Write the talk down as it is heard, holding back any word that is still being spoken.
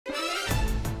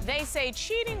say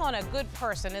cheating on a good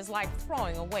person is like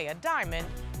throwing away a diamond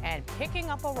and picking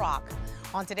up a rock.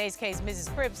 On today's case,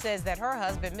 Mrs. Cribb says that her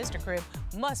husband, Mr. Cribb,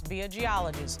 must be a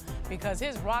geologist because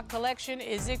his rock collection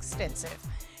is extensive.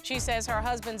 She says her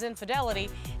husband's infidelity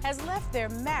has left their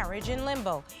marriage in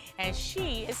limbo, and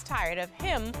she is tired of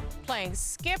him playing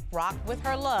skip rock with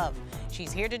her love.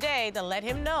 She's here today to let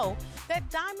him know that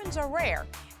diamonds are rare,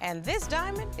 and this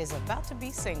diamond is about to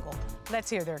be single. Let's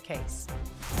hear their case.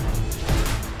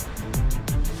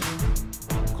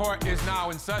 Court is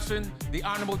now in session. The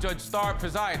Honorable Judge Starr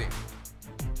presiding.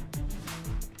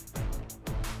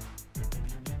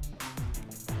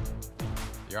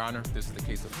 Your Honor, this is the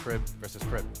case of Cribb versus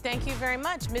Cribb. Thank you very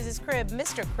much, Mrs. Cribb.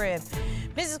 Mr. Cribb.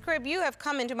 Mrs. Cribb, you have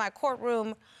come into my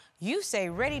courtroom, you say,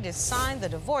 ready to sign the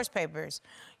divorce papers.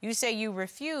 You say you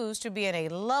refuse to be in a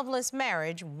loveless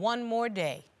marriage one more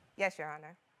day. Yes, Your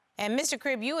Honor. And Mr.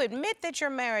 Cribb, you admit that your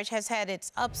marriage has had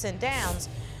its ups and downs,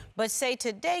 but say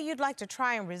today you'd like to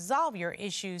try and resolve your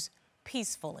issues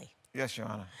peacefully. Yes, Your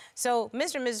Honor. So,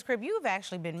 Mr. and Mrs. Cribb, you've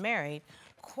actually been married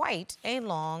quite a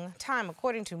long time.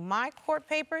 According to my court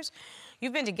papers,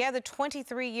 you've been together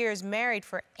 23 years, married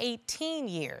for 18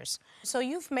 years. So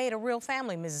you've made a real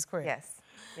family, Mrs. Cribb. Yes.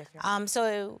 Yes, Your Honor.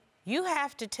 So you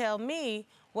have to tell me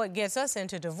what gets us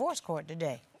into divorce court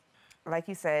today. Like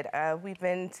you said, we've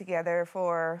been together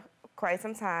for quite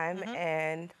some time,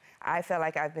 and I feel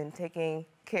like I've been taking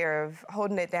care of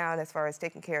holding it down as far as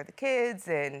taking care of the kids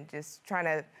and just trying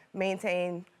to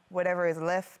maintain whatever is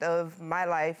left of my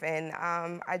life, and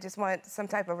I just want some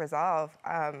type of resolve.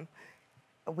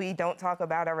 We don't talk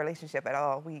about our relationship at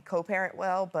all. We co-parent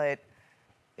well, but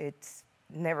it's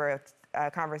never a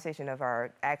conversation of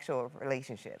our actual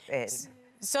relationship. And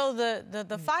so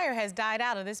the fire has died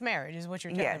out of this marriage, is what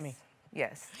you're telling me?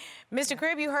 Yes. Mr.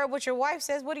 Cribb, you heard what your wife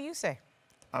says. What do you say?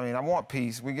 I mean, I want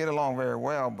peace. We get along very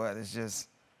well, but it's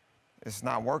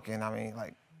not working. I mean,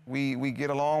 like, we get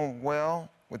along well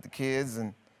with the kids,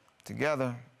 and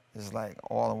together, it's like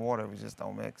oil and water, we just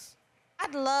don't mix.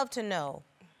 I'd love to know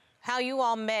how you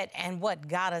all met and what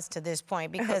got us to this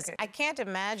point, because I can't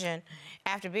imagine,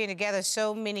 after being together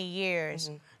so many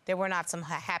years, there were not some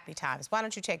happy times. Why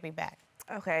don't you take me back?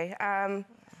 Okay.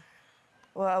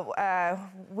 Well,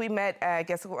 we met, I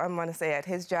guess I'm going to say, at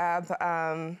his job.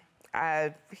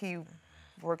 He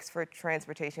works for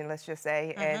transportation, let's just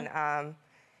say, and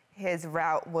his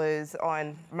route was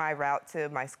on my route to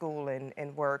my school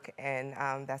and work, and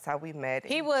that's how we met.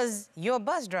 He was your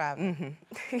bus driver?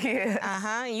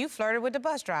 Yeah. You flirted with the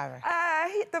bus driver?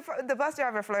 The bus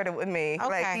driver flirted with me. Okay.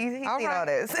 Like, he's seen all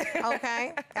this.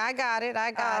 Okay, I got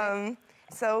it.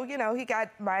 So, you know, he got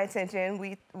my attention.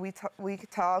 We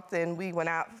talked, and we went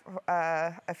out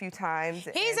a few times.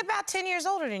 He's about 10 years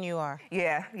older than you are.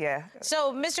 Yeah, yeah.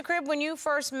 So, Mr. Cribb, when you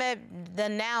first met the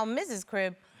now Mrs.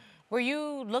 Cribb, were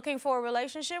you looking for a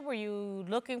relationship? Were you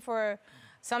looking for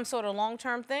some sort of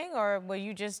long-term thing, or were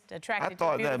you just attracted to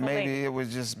a beautiful lady? I thought that maybe it would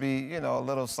just be, you know, a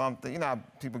little something. You know how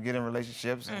people get in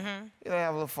relationships and, you know,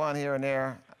 have a little fun here and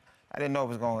there. I didn't know it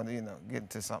was going to, you know, get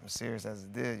into something serious as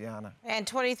it did, Your Honor. And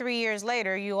 23 years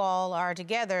later, you all are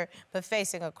together, but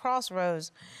facing a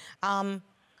crossroads.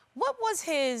 What was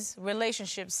his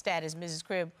relationship status, Mrs.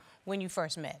 Cribb, when you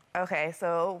first met? Okay,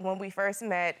 so when we first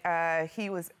met, he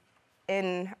was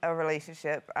in a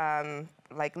relationship,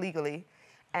 like legally,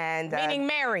 and meaning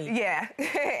married. Yeah.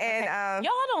 And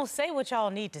y'all don't say what y'all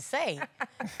need to say.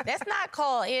 That's not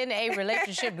called in a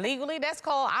relationship legally. That's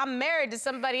called I'm married to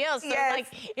somebody else. So yes.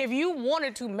 Like, if you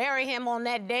wanted to marry him on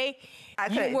that day,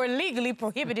 you were legally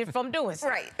prohibited from doing so.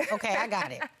 Right. Okay, I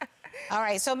got it. All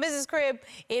right. So, Mrs. Cribb,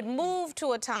 it moved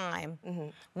to a time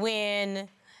when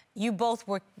you both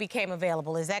became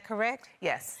available. Is that correct?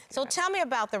 Yes. So tell me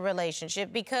about the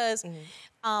relationship, because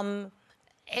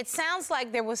it sounds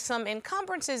like there was some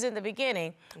encumbrances in the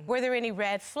beginning. Were there any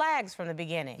red flags from the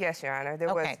beginning? Yes, Your Honor,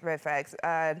 there was red flags.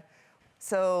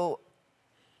 So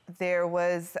there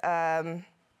was an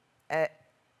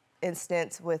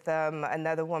instance with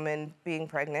another woman being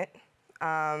pregnant.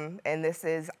 And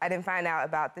I didn't find out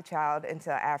about the child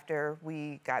until after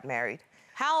we got married.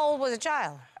 How old was the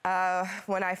child?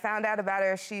 When I found out about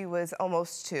her, she was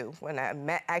almost 2. When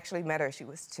I actually met her, she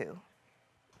was 2.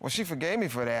 Well, she forgave me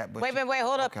for that, but... Wait,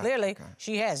 hold up. Clearly,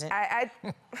 she hasn't. I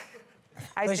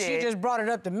but did. She just brought it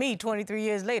up to me 23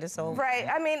 years later, so... Right.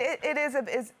 I mean,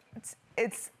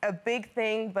 it's a big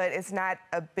thing, but it's not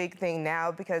a big thing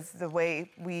now because the way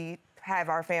we have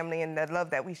our family and the love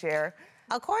that we share.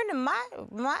 According to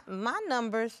my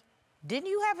numbers, didn't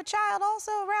you have a child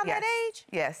also around that age?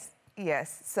 Yes.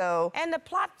 Yes. So. And the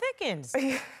plot thickens.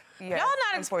 Yes, Y'all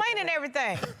not explaining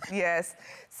everything. Yes.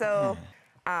 So,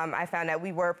 I found out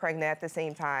we were pregnant at the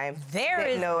same time. There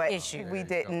is an issue. We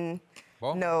didn't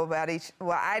Well, know about each.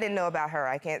 Well, I didn't know about her.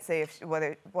 I can't say if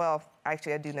whether. Well,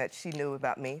 actually, I do know she knew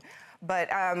about me. But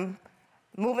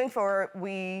moving forward,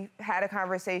 we had a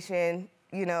conversation.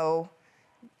 You know,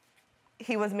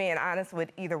 he was being honest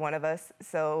with either one of us,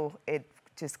 so it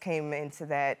just came into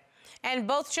that. And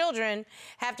both children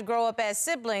have to grow up as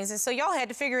siblings, and so y'all had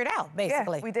to figure it out,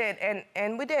 basically. Yeah, we did,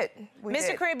 and we did.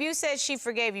 Mr. Cribb, you said she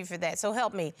forgave you for that, so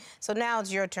help me. So now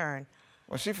it's your turn.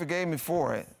 Well, she forgave me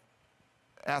for it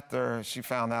after she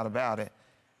found out about it.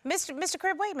 Mr.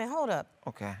 Cribb, wait a minute, hold up.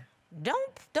 Okay.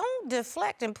 Don't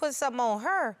deflect and put something on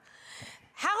her.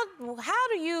 How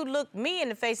do you look me in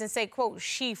the face and say, quote,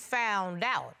 she found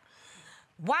out?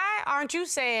 Why aren't you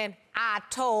saying, I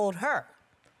told her?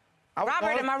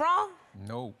 Robert, am I wrong?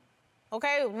 no.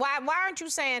 Okay, why aren't you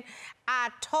saying, I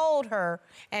told her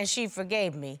and she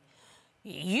forgave me?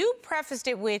 You prefaced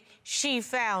it with, she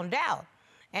found out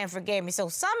and forgave me. So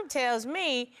something tells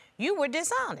me you were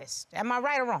dishonest. Am I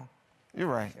right or wrong? You're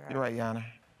right. You're right, Yana.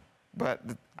 But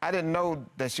I didn't know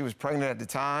that she was pregnant at the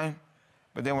time.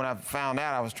 But then when I found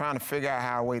out, I was trying to figure out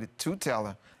how I waited to tell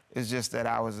her. It's just that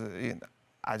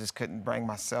I just couldn't bring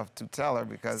myself to tell her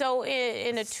because... So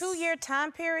in a 2-year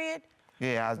time period,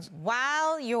 yeah,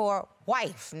 while your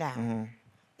wife now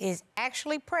is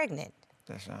actually pregnant,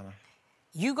 that's Yana.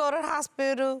 you go to the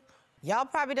hospital, y'all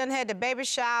probably done had the baby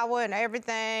shower and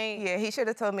everything. Yeah, he should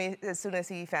have told me as soon as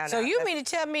he found out. So you mean to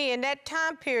tell me in that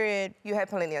time period... You had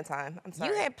plenty of time. I'm sorry.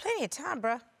 You had plenty of time,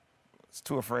 bruh. I was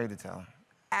too afraid to tell her.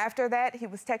 After that, he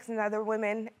was texting other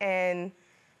women, and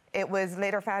it was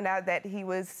later found out that he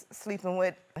was sleeping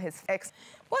with his ex.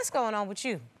 What's going on with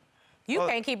you? You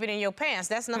can't keep it in your pants.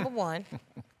 That's number one.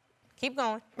 Keep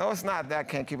going. No, it's not that I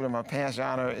can't keep it in my pants,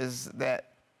 Yana. It's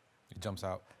that... He jumps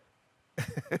out.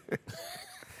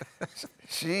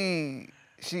 She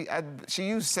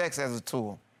used sex as a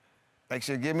tool. Like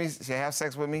she'll have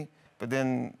sex with me, but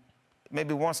then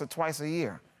maybe once or twice a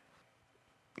year.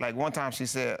 Like one time she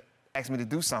asked me to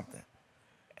do something.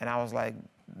 And I was like,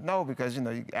 no, because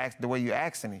you ask the way you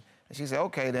asking me. And she said,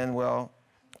 okay, then, well,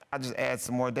 I'll just add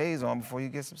some more days on before you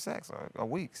get some sex, or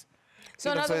weeks.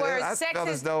 So in other words,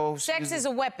 sex is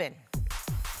a weapon.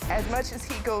 As much as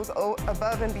he goes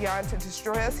above and beyond to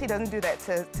destroy us, he doesn't do that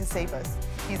to save us.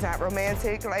 He's not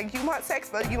romantic. Like, you want sex,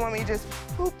 but you want me to just,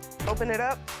 whoop, open it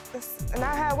up? That's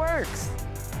not how it works.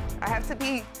 I have to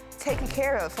be taken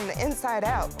care of from the inside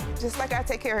out, just like I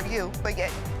take care of you, but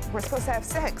yet we're supposed to have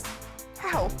sex.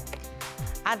 How?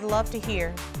 I'd love to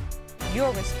hear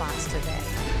your response to that.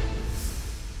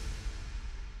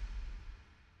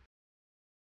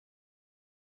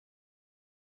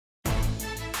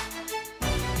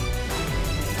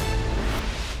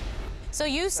 So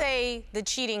you say the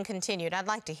cheating continued. I'd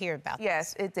like to hear about this.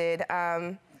 Yes, it did.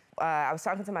 I was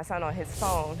talking to my son on his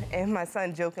phone, and my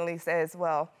son jokingly says,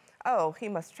 well, oh, he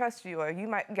must trust you, or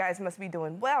you guys must be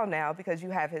doing well now because you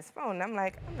have his phone. And I'm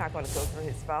like, I'm not going to go through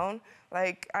his phone.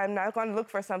 Like, I'm not going to look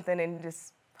for something and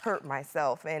just hurt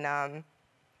myself. And I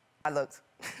looked.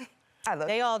 I looked.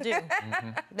 They all do.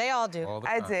 They all do. All the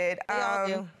time. I did. They all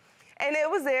do. And it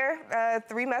was there,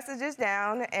 3 messages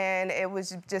down, and it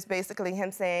was just basically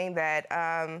him saying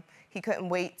that he couldn't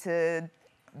wait to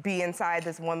be inside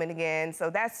this woman again. So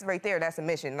that's right there, that's a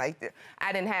mission. Like,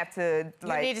 I didn't have to,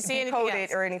 like, need to see decode anything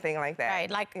it or anything like that.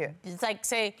 Right, like, it's like,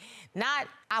 say, not,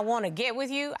 I want to get with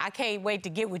you, I can't wait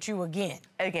to get with you again.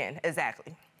 Again,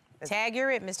 exactly. Tag, you're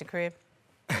it, Mr. Cribb.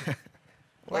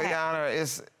 Well, Your Honor,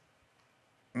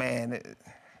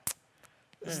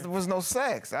 there was no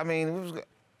sex. I mean,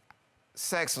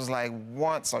 sex was like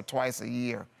once or twice a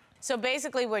year. So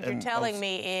basically what you're telling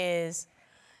me is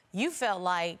you felt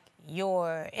like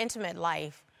your intimate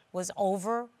life was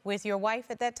over with your wife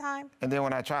at that time? And then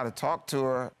when I tried to talk to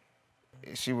her,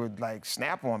 she would, like,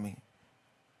 snap on me.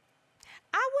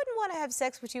 I wouldn't want to have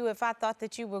sex with you if I thought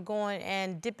that you were going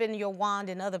and dipping your wand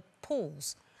in other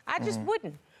pools. I just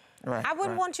wouldn't. Right, I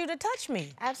wouldn't want you to touch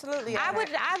me. Absolutely. I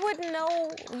wouldn't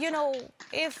know,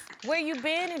 where you've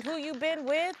been and who you've been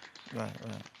with. Right.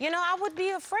 I would be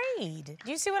afraid.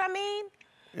 Do you see what I mean?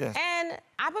 Yes. And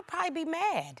I would probably be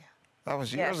mad. That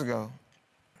was years ago.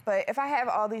 But if I have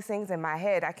all these things in my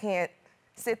head, I can't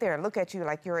sit there and look at you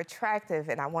like you're attractive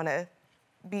and I want to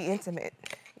be intimate,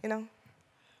 Do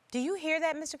you hear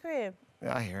that, Mr. Cribb?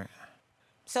 Yeah, I hear it.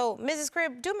 So, Mrs.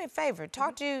 Cribb, do me a favor.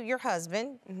 Talk to your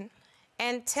husband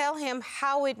and tell him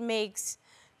how it makes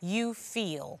you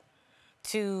feel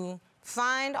to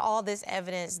find all this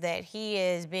evidence that he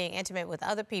is being intimate with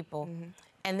other people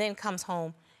and then comes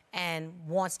home and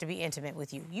wants to be intimate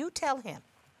with you. You tell him.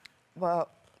 Well,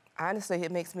 honestly,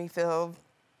 it makes me feel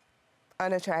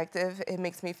unattractive. It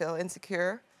makes me feel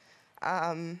insecure,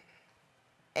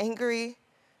 angry.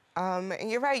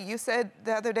 And you're right, you said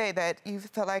the other day that you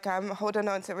feel like I'm holding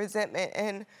on to resentment,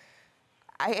 and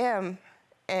I am.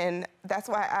 And that's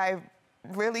why I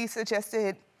really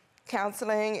suggested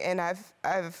counseling, and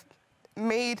I've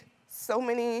made so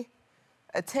many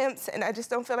attempts, and I just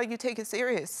don't feel like you take it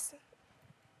serious.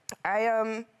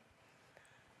 I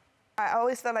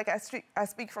always feel like I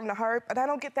speak from the heart, but I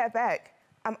don't get that back.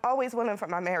 I'm always willing for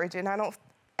my marriage, and I don't,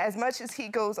 as much as he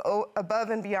goes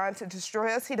above and beyond to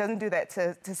destroy us, he doesn't do that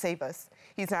to save us.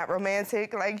 He's not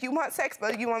romantic. Like, you want sex,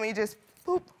 but you want me to just,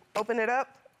 boop, open it up?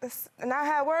 That's not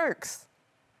how it works.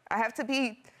 I have to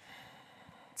be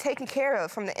taken care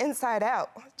of from the inside out,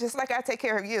 just like I take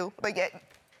care of you, but yet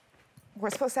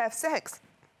we're supposed to have sex.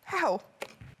 How?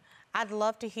 I'd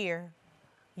love to hear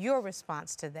your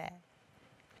response to that.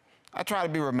 I try to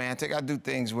be romantic. I do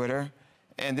things with her.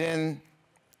 And then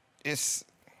it's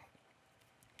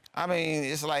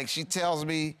like she tells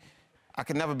me I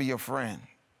can never be your friend,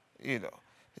 you know.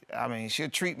 I mean, she'll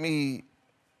treat me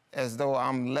as though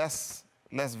I'm less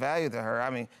value to her. I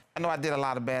mean, I know I did a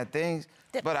lot of bad things,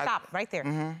 but Stop right there.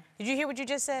 Did you hear what you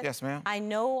just said? Yes, ma'am. I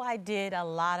know I did a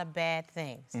lot of bad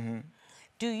things.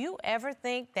 Do you ever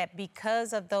think that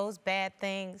because of those bad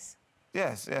things,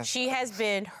 yes. she has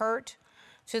been hurt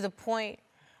to the point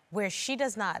where she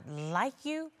does not like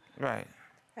you? Right.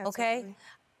 Okay?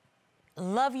 Absolutely.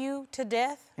 Love you to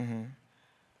death?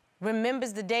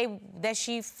 Remembers the day that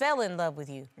she fell in love with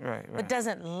you, Right. but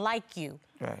doesn't like you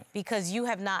Right. because you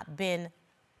have not been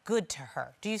good to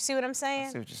her. Do you see what I'm saying?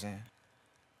 I see what you're saying.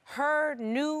 Her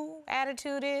new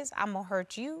attitude is, I'm gonna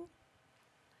hurt you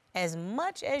as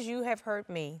much as you have hurt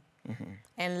me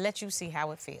and let you see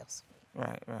how it feels.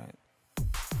 Right.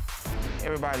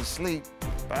 Everybody sleep,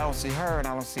 but I don't see her and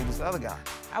I don't see this other guy.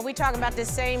 Are we talking about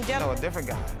this same No, gentleman? a different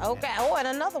guy. Okay, oh, and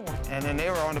another one. And then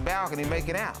they were on the balcony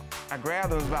making out. I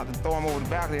grabbed them, was about to throw them over the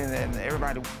balcony, and then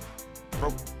everybody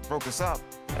broke us up,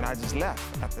 and I just left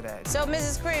after that. So,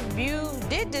 Mrs. Cribb, you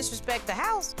did disrespect the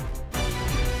house.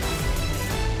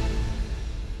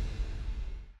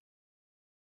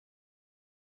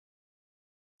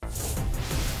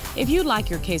 If you'd like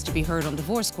your case to be heard on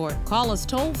divorce court, call us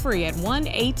toll-free at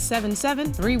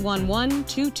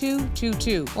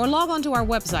 1-877-311-2222 or log on to our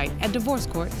website at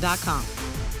divorcecourt.com.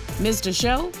 Missed a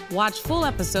show? Watch full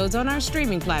episodes on our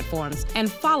streaming platforms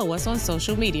and follow us on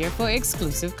social media for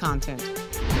exclusive content.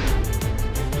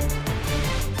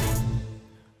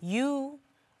 You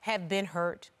have been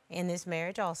hurt in this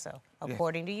marriage also,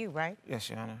 according to you, right? Yes,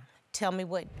 Your Honor. Tell me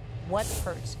what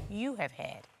hurts you have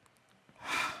had.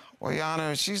 Well, Your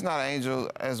Honor, she's not an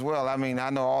angel as well. I mean, I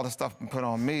know all the stuff been put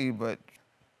on me, but,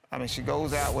 I mean, she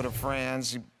goes out with her friends.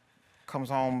 She comes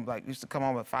home, like, used to come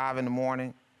home at 5 in the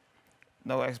morning,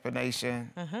 no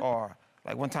explanation. Or,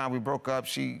 like, one time we broke up,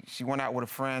 she went out with a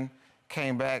friend,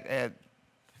 came back at,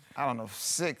 I don't know,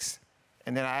 6,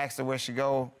 and then I asked her where she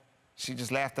go. She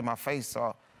just laughed in my face.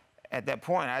 So at that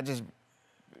point,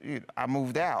 I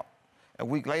moved out. A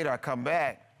week later, I come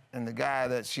back, and the guy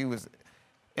that she was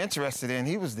interested in,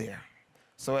 he was there.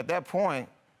 So at that point,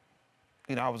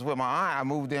 you know, I was with my aunt. I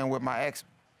moved in with my ex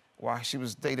while she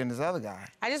was dating this other guy.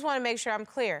 I just want to make sure I'm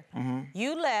clear.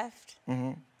 You left,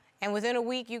 and within a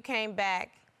week you came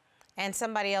back, and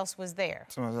somebody else was there.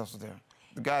 Someone else was there.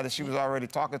 The guy that she was already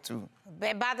talking to.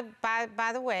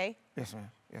 By the way. Yes, ma'am.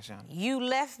 Yes, Your Honor. You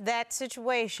left that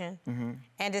situation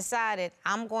and decided,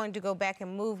 I'm going to go back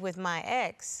and move with my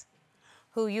ex,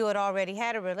 who you had already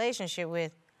had a relationship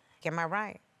with. Am I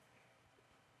right?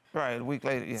 Right, a week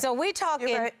later, yeah. So we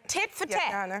talking Right. tit for Yes, tat.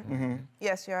 Your Honor.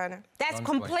 Yes, Your Honor. That's Guns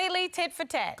completely tit for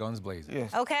tat. Guns blazing.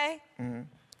 Yes. Okay?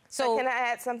 So can I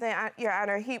add something, Your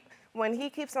Honor? When he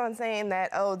keeps on saying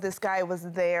that, oh, this guy was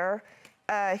there,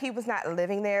 he was not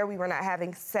living there. We were not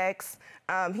having sex.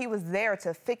 He was there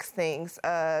to fix things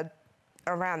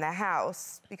around the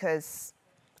house because...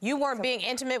 You weren't being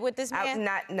intimate with this man?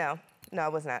 No, I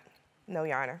was not. No,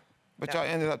 Your Honor. But y'all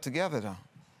ended up together, though.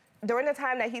 During the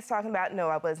time that he's talking about, no,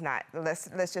 I was not. Let's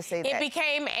just say that. It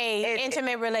became an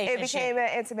intimate relationship. It became an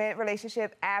intimate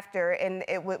relationship after, and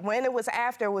when it was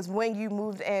after was when you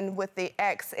moved in with the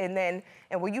ex, and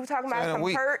when you were talking about some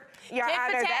hurt, Your Tit for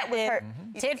Honor, tat, that was then. hurt.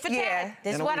 Tit for tat.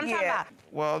 This is what I'm talking about.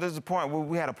 Well, there's a point where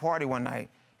we had a party one night.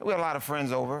 We had a lot of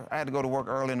friends over. I had to go to work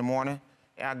early in the morning.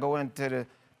 I go into the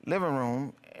living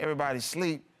room, everybody's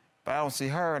asleep, but I don't see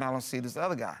her and I don't see this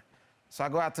other guy. So I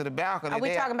go out to the balcony. Are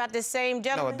we talking about this same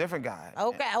gentleman? No, a different guy.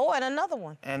 Okay, oh, and another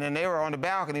one. And then they were on the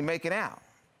balcony making out.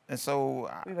 And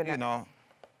so, you know,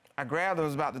 I grabbed them,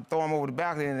 was about to throw them over the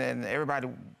balcony, and then everybody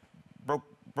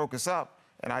broke us up,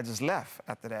 and I just left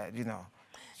after that, you know.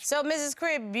 So, Mrs.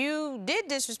 Cribb, you did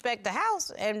disrespect the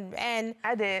house and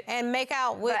I did. And make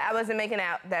out with... But I wasn't making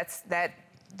out. That's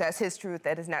his truth.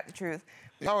 That is not the truth.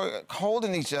 Y'all were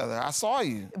holding each other. I saw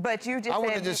you. But you just I would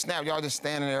said... have just snapped. Y'all just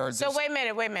standing there. So wait a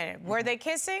minute. Were they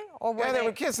kissing or were Yeah, they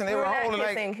were kissing. They we were not holding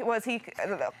kissing. like... Was he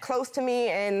close to me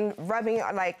and rubbing,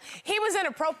 like... He was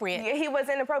inappropriate. Yeah, he was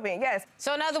inappropriate, yes.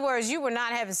 So in other words, you were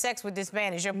not having sex with this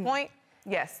man, is your point?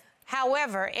 Yes.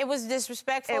 However, it was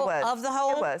disrespectful of the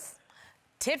home? It was.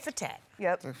 Tit for tat.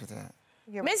 Yep. Look for that.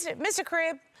 Mr.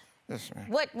 Cribb, Yes, ma'am.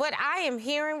 what I am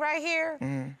hearing right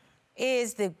here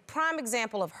is the prime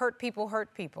example of hurt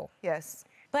people. Yes.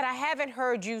 But I haven't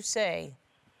heard you say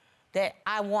that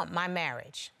I want my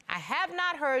marriage. I have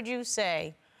not heard you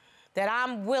say that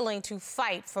I'm willing to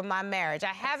fight for my marriage. I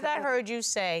have not heard you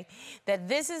say that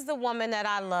this is the woman that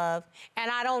I love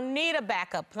and I don't need a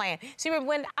backup plan. See,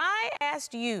 when I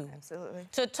asked you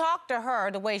to talk to her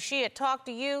the way she had talked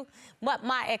to you, what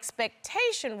my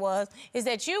expectation was is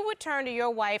that you would turn to your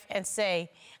wife and say,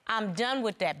 I'm done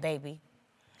with that, baby.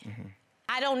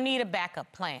 I don't need a backup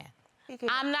plan.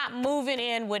 I'm not moving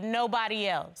in with nobody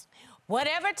else.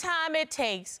 Whatever time it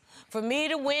takes for me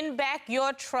to win back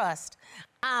your trust,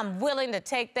 I'm willing to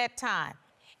take that time.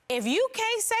 If you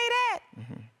can't say that,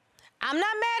 I'm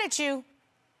not mad at you,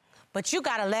 but you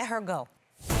gotta let her go.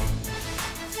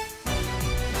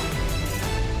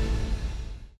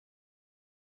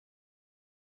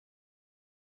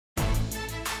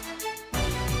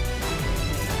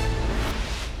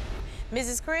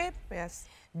 Mrs. Cribb? Yes.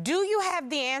 Do you have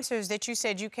the answers that you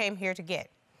said you came here to get?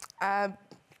 I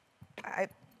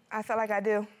feel like I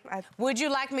do. Would you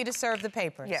like me to serve the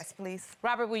papers? Yes, please.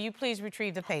 Robert, will you please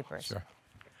retrieve the papers? Sure.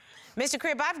 Mr.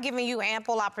 Cribb, I've given you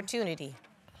ample opportunity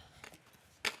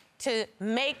to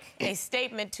make a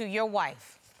statement to your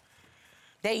wife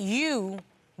that you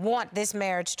want this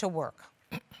marriage to work.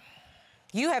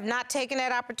 You have not taken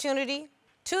that opportunity.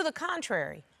 To the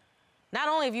contrary, not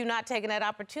only have you not taken that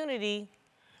opportunity,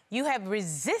 you have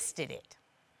resisted it.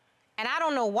 And I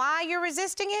don't know why you're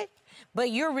resisting it, but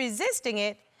you're resisting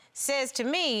it says to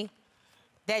me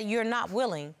that you're not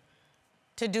willing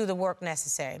to do the work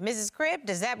necessary. Mrs. Cribb,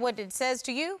 is that what it says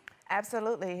to you?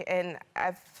 Absolutely, and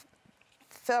I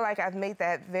feel like I've made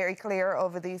that very clear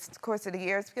over the course of the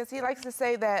years because he likes to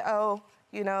say that, oh,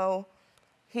 you know,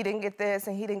 he didn't get this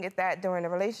and he didn't get that during the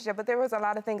relationship, but there was a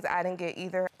lot of things I didn't get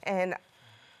either, and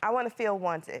I want to feel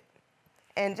wanted.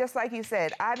 And just like you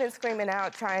said, I've been screaming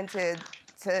out trying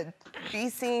to be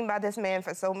seen by this man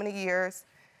for so many years.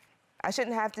 I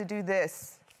shouldn't have to do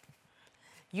this.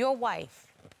 Your wife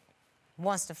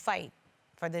wants to fight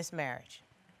for this marriage.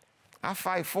 I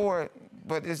fight for it,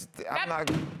 but I'm not...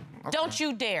 Okay. Don't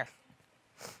you dare.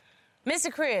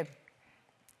 Mr. Cribb,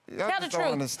 tell the truth.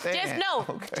 Understand. Just no, Okay.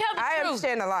 tell the truth. I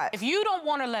understand a lot. If you don't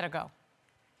want her, let her go.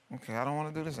 Okay, I don't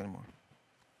want to do this anymore.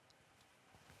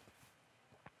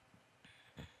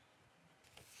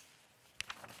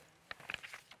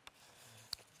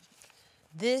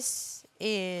 This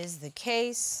is the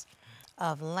case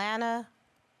of Lana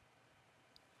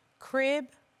Cribb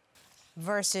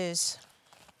versus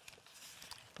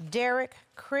Derrick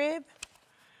Cribb.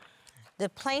 The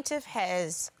plaintiff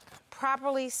has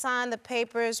properly signed the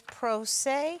papers pro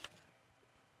se.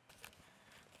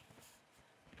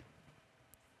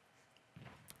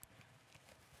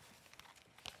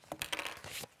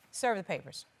 Serve the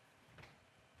papers.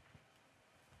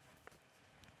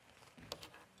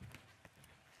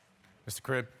 Mr.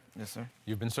 Cribb. Yes, sir.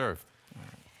 You've been served.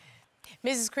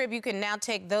 Mrs. Cribb, you can now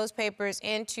take those papers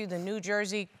into the New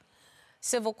Jersey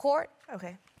Civil Court.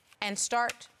 Okay. And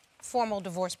start formal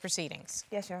divorce proceedings.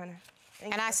 Yes, Your Honor.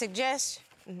 Thank and you. I suggest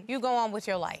you go on with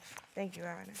your life. Thank you,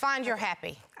 Your Honor. Find your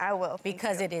happy. I will.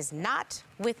 Because it is not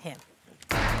with him.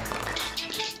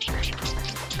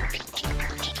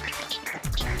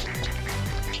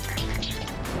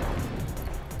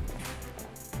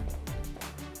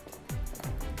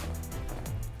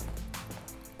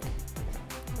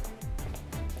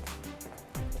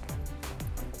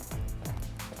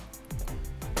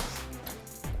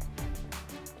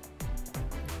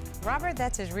 Robert,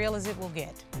 that's as real as it will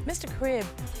get. Mr. Cribb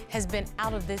has been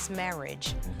out of this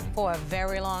marriage for a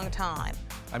very long time.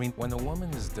 I mean, when a woman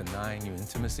is denying you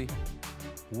intimacy,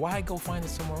 why go find it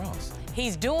somewhere else?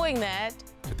 He's doing that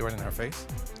To throw it in her face?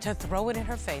 to throw it in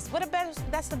her face.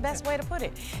 That's the best way to put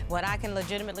it. What I can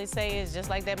legitimately say is just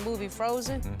like that movie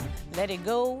Frozen, let it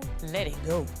go, let it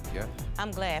go. Yeah.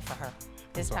 I'm glad for her.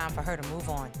 It's time for her to move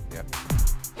on. Yep.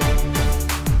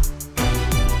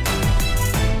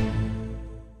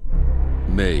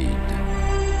 Made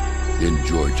in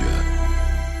Georgia.